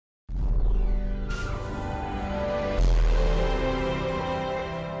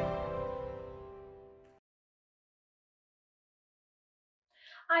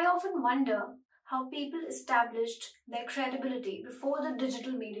I often wonder how people established their credibility before the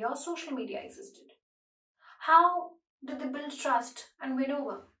digital media or social media existed. How did they build trust and win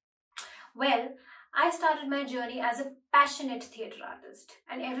over? Well, I started my journey as a passionate theatre artist,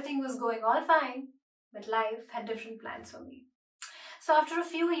 and everything was going all fine, but life had different plans for me. So after a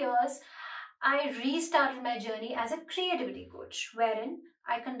few years, I restarted my journey as a creativity coach, wherein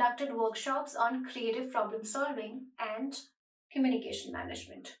I conducted workshops on creative problem solving and communication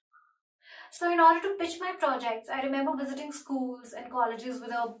management. So in order to pitch my projects, I remember visiting schools and colleges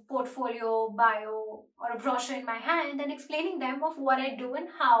with a portfolio, bio, or a brochure in my hand and explaining them of what I do and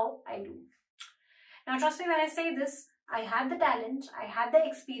how I do. Now trust me when I say this, I had the talent, I had the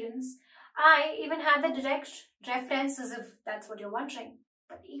experience, I even had the direct references if that's what you're wondering.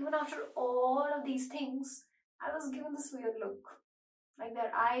 But even after all of these things, I was given this weird look. Like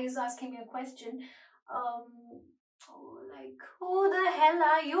their eyes asking me a question. Like, who the hell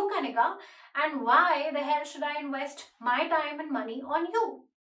are you, Kanika? And why the hell should I invest my time and money on you?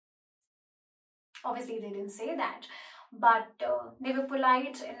 Obviously, they didn't say that, but they were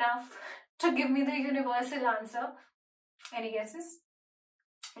polite enough to give me the universal answer. Any guesses?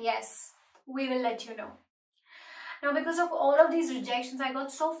 Yes, we will let you know. Now, because of all of these rejections, I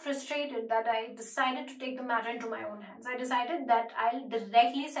got so frustrated that I decided to take the matter into my own hands. I decided that I'll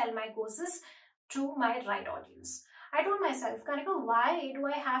directly sell my courses to my right audience. I told myself, Kanika, why do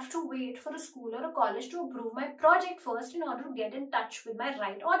I have to wait for a school or a college to approve my project first in order to get in touch with my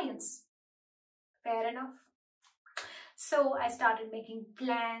right audience? Fair enough. So I started making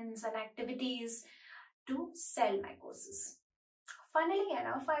plans and activities to sell my courses. Funnily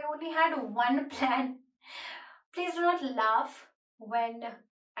enough, I only had one plan. Please do not laugh when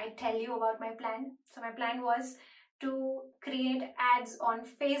I tell you about my plan. So my plan was to create ads on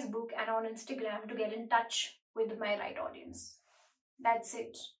Facebook and on Instagram to get in touch with my right audience. That's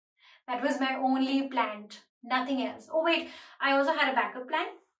it. That was my only plan, nothing else. Oh wait, I also had a backup plan.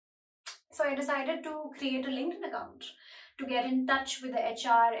 So I decided to create a LinkedIn account to get in touch with the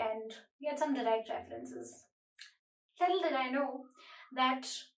HR and get some direct references. Little did I know that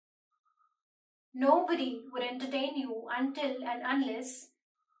nobody would entertain you until and unless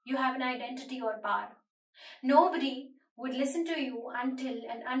you have an identity or power. Nobody would listen to you until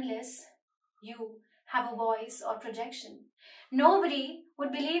and unless you have a voice or projection. Nobody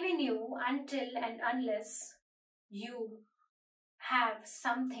would believe in you until and unless you have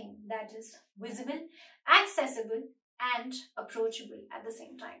something that is visible, accessible, and approachable at the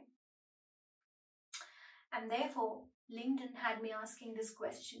same time. And therefore, LinkedIn had me asking this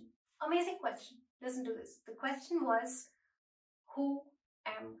question. Amazing question. Listen to this. The question was, who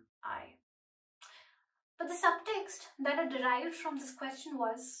am I? But the subtext that I derived from this question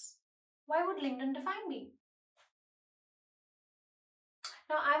was, why would LinkedIn define me?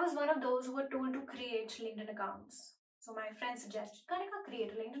 Now, I was one of those who were told to create LinkedIn accounts. So my friend suggested, Kanika,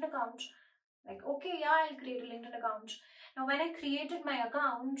 create a LinkedIn account. Like, okay, yeah, I'll create a LinkedIn account. Now, when I created my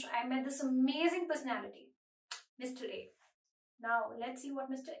account, I met this amazing personality, Mr. A. Now, let's see what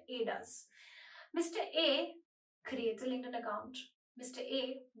Mr. A does. Mr. A creates a LinkedIn account. Mr.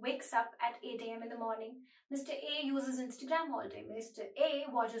 A wakes up at 8 a.m. in the morning. Mr. A uses Instagram all day. Mr. A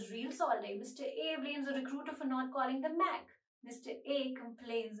watches Reels all day. Mr. A blames a recruiter for not calling them back. Mr. A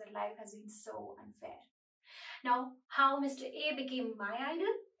complains that life has been so unfair. Now, how Mr. A became my idol?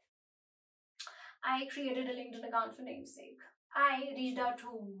 I created a LinkedIn account for namesake. I reached out to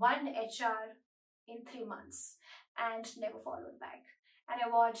one HR in 3 months and never followed back. And I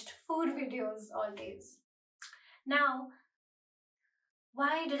watched food videos all days. Now,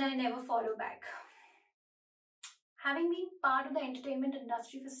 why did I never follow back? Having been part of the entertainment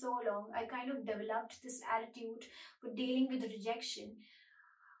industry for so long, I kind of developed this attitude for dealing with rejection.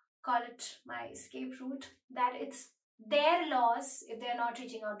 Call it my escape route, that it's their loss if they're not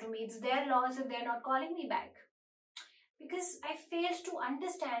reaching out to me. It's their loss if they're not calling me back. Because I failed to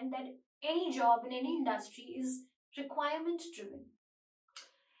understand that any job in any industry is requirement driven.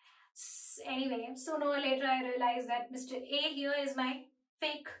 Anyway, sooner or later I realized that Mr. A here is my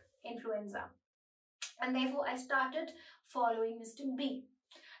fake influencer. And therefore I started following Mr. B.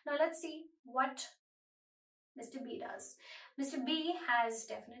 Now let's see what Mr. B does. Mr. B has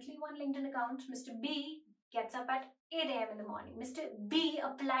definitely one LinkedIn account. Mr. B gets up at 8 a.m. in the morning. Mr. B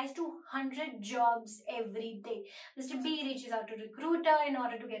applies to 100 jobs every day. Mr. B reaches out to a recruiter in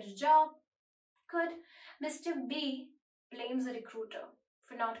order to get a job. Good. Mr. B blames the recruiter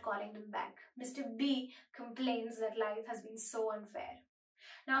for not calling them back. Mr. B complains that life has been so unfair.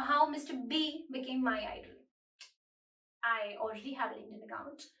 Now, how Mr. B became my idol? I already have a LinkedIn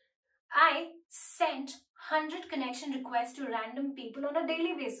account. I sent 100 connection requests to random people on a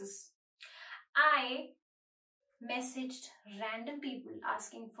daily basis. I messaged random people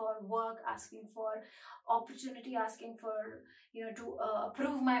asking for work, asking for opportunity, asking for, to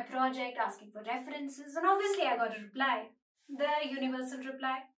approve my project, asking for references, and obviously I got a reply. The universal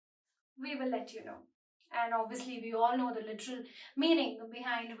reply, we will let you know. And obviously we all know the literal meaning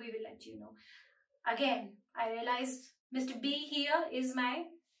behind we will let you know. Again, I realized Mr. B here is my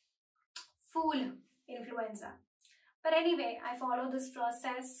fool influencer. But anyway, I followed this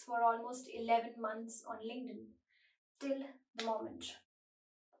process for almost 11 months on LinkedIn till the moment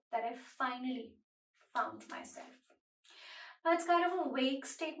that I finally found myself. Now, it's kind of a vague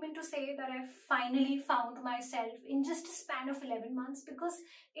statement to say that I finally found myself in just a span of 11 months, because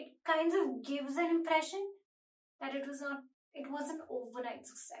it kind of gives an impression that it was an overnight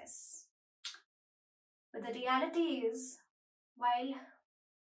success. But the reality is, while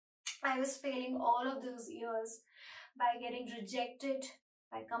I was failing all of those years by getting rejected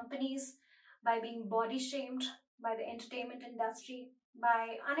by companies, by being body shamed by the entertainment industry,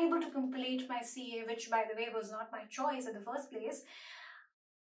 by unable to complete my CA, which by the way was not my choice in the first place,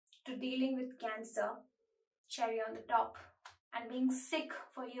 to dealing with cancer, cherry on the top, and being sick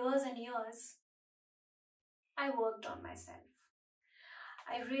for years and years, I worked on myself.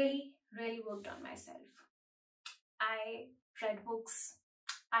 I really, really worked on myself. I read books.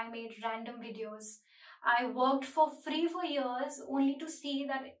 I made random videos. I worked for free for years only to see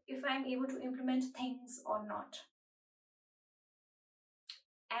that if I'm able to implement things or not.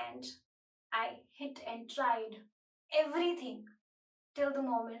 And I hit and tried everything till the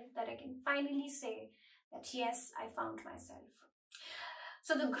moment that I can finally say that yes, I found myself.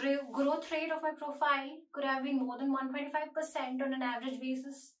 So the growth rate of my profile could have been more than 125% on an average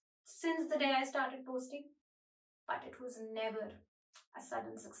basis since the day I started posting, but it was never a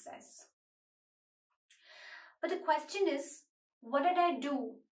sudden success. But the question is, what did I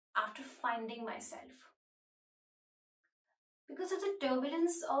do after finding myself? Because of the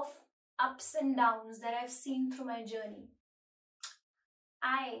turbulence of ups and downs that I've seen through my journey,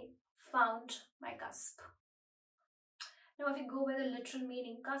 I found my cusp. Now, if you go by the literal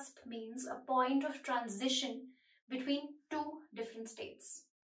meaning, cusp means a point of transition between two different states.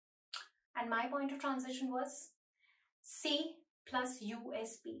 And my point of transition was C plus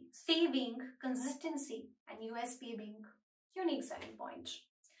USP. C being consistency and USP being unique selling point.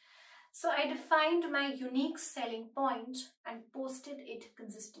 So I defined my unique selling point and posted it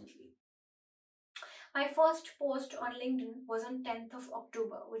consistently. My first post on LinkedIn was on 10th of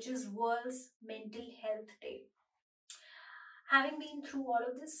October, which is World's Mental Health Day. Having been through all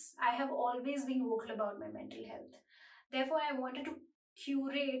of this, I have always been vocal about my mental health. Therefore, I wanted to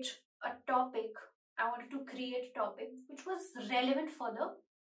curate a topic. I wanted to create a topic which was relevant for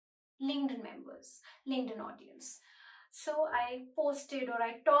the LinkedIn members, LinkedIn audience. So I posted, or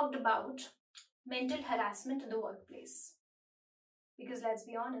I talked about mental harassment in the workplace. Because let's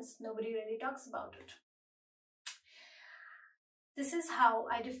be honest, nobody really talks about it. This is how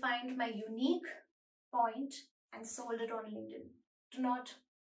I defined my unique point and sold it on LinkedIn. Do not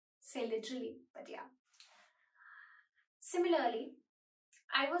say literally, but yeah. Similarly,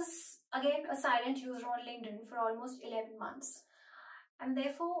 I was again a silent user on LinkedIn for almost 11 months. And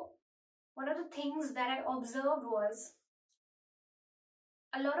therefore, one of the things that I observed was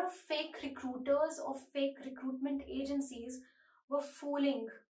a lot of fake recruiters or fake recruitment agencies were fooling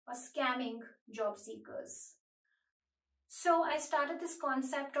or scamming job seekers. So I started this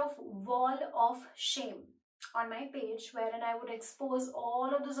concept of wall of shame on my page, wherein I would expose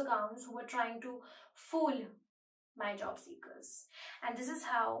all of those accounts who were trying to fool my job seekers. And this is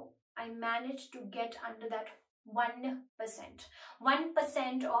how I managed to get under that 1%.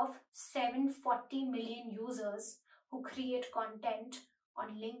 1% of 740 million users who create content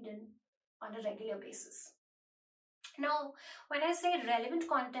on LinkedIn on a regular basis. Now, when I say relevant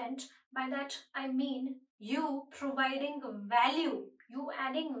content, by that I mean you providing value, you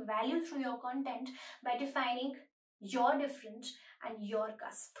adding value through your content by defining your different and your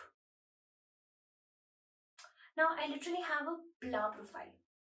cusp. Now, I literally have a blah profile,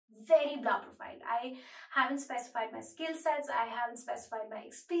 very blah profile. I haven't specified my skill sets, I haven't specified my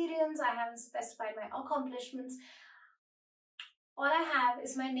experience, I haven't specified my accomplishments. All I have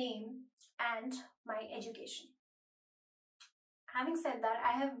is my name and my education. Having said that,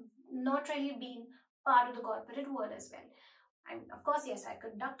 I have not really been part of the corporate world as well. Of course, yes, I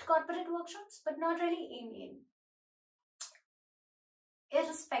conduct corporate workshops, but not really in.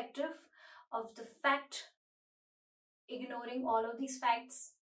 Irrespective of the fact, ignoring all of these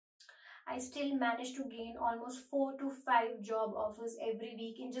facts, I still managed to gain almost 4 to 5 job offers every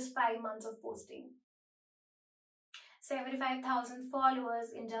week in just 5 months of posting. 75,000 followers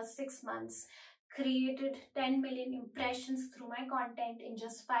in just 6 months. Created 10 million impressions through my content in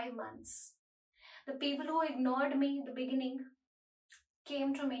just 5 months. The people who ignored me in the beginning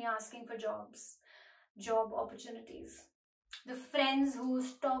came to me asking for jobs, job opportunities. The friends who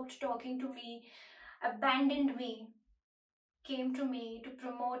stopped talking to me, abandoned me, came to me to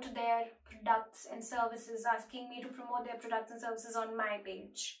promote their products and services, asking me to promote their products and services on my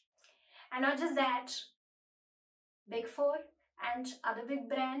page. And not just that, Big Four and other big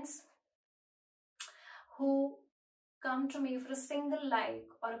brands who come to me for a single like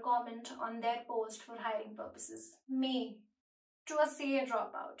or a comment on their post for hiring purposes. Me, to a CA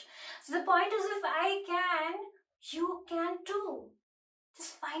dropout. So the point is, if I can, you can too.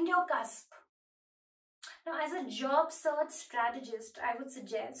 Just find your cusp. Now, as a job search strategist, I would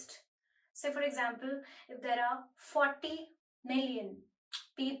suggest, say for example, if there are 40 million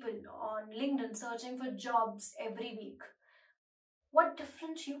people on LinkedIn searching for jobs every week, what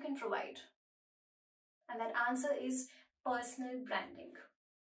difference you can provide? And that answer is personal branding.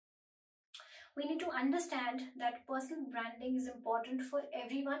 We need to understand that personal branding is important for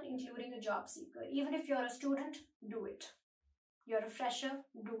everyone, including a job seeker. Even if you're a student, do it. You're a fresher,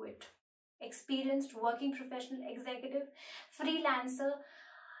 do it. Experienced, working professional, executive, freelancer,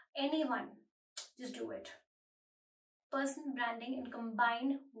 anyone, just do it. Personal branding and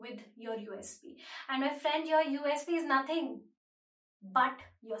combine with your USP. And my friend, your USP is nothing but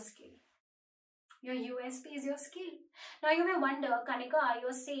your skill. Your USP is your skill. Now you may wonder, Kanika,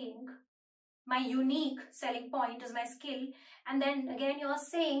 you're saying my unique selling point is my skill, and then again you're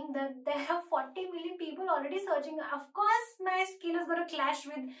saying that there are 40 million people already searching. Of course my skill is going to clash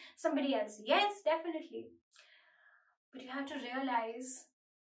with somebody else. Yes, definitely. But you have to realize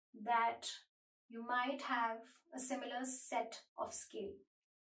that you might have a similar set of skill,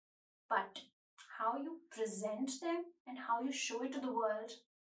 but how you present them and how you show it to the world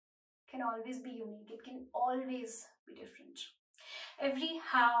can always be unique. It can always be different. Every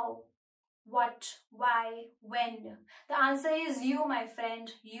how, what, why, when. The answer is you, my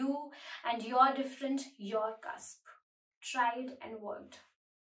friend. You and your different, your cusp. Tried and worked.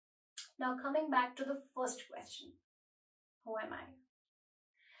 Now coming back to the first question. Who am I?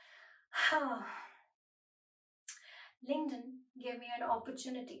 LinkedIn gave me an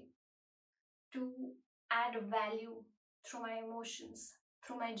opportunity to add value through my emotions,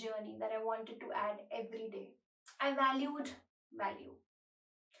 through my journey that I wanted to add every day. I valued value.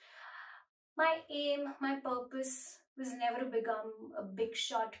 My aim, my purpose was never to become a big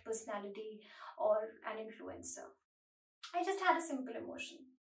shot personality or an influencer. I just had a simple emotion.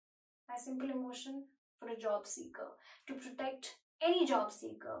 My simple emotion for a job seeker, to protect any job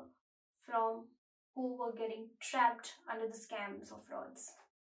seeker from who were getting trapped under the scams or frauds.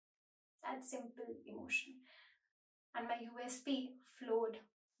 That simple emotion. And my USP flowed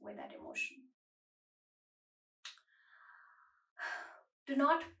with that emotion. Do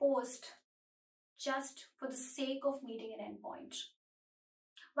not post just for the sake of meeting an endpoint.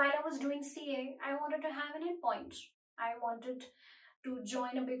 While I was doing CA, I wanted to have an endpoint. I wanted to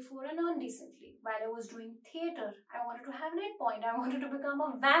join a Big Four and earn decently. While I was doing theatre, I wanted to have an endpoint. I wanted to become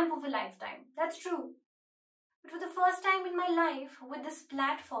a vamp of a lifetime. That's true. But for the first time in my life, with this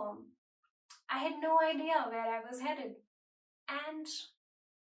platform, I had no idea where I was headed. And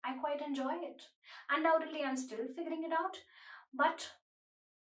I quite enjoy it. Undoubtedly, I'm still figuring it out. But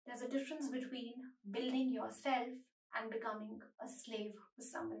there's a difference between building yourself and becoming a slave for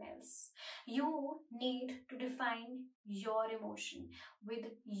someone else. You need to define your emotion with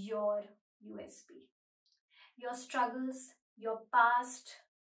your USP. Your struggles, your past,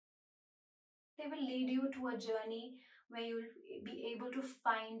 they will lead you to a journey where you'll be able to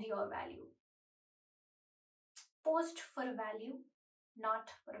find your value. Post for a value, not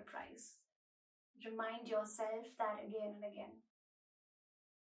for a price. Remind yourself that again and again.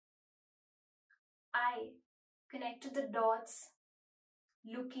 I connected the dots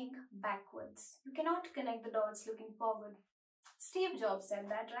looking backwards. You cannot connect the dots looking forward. Steve Jobs said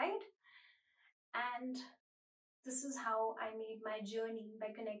that, right? And this is how I made my journey, by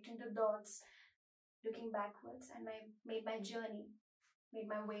connecting the dots looking backwards, and I made my journey, made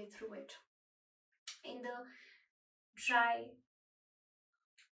my way through it. In the dry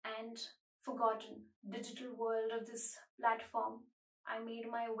and forgotten digital world of this platform, I made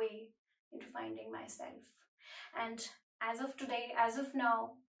my way into finding myself. And as of today, as of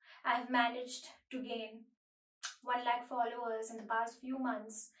now, I have managed to gain 1 lakh followers in the past few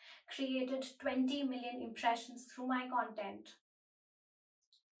months, created 20 million impressions through my content,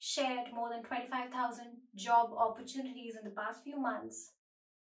 shared more than 25,000 job opportunities in the past few months,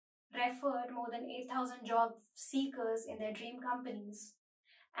 referred more than 8,000 job seekers in their dream companies,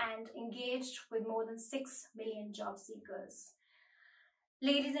 and engaged with more than 6 million job seekers.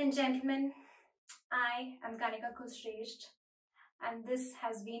 Ladies and gentlemen, I am Kanika Kulshreshtha, and this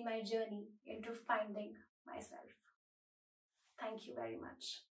has been my journey into finding myself. Thank you very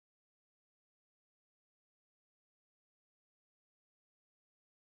much.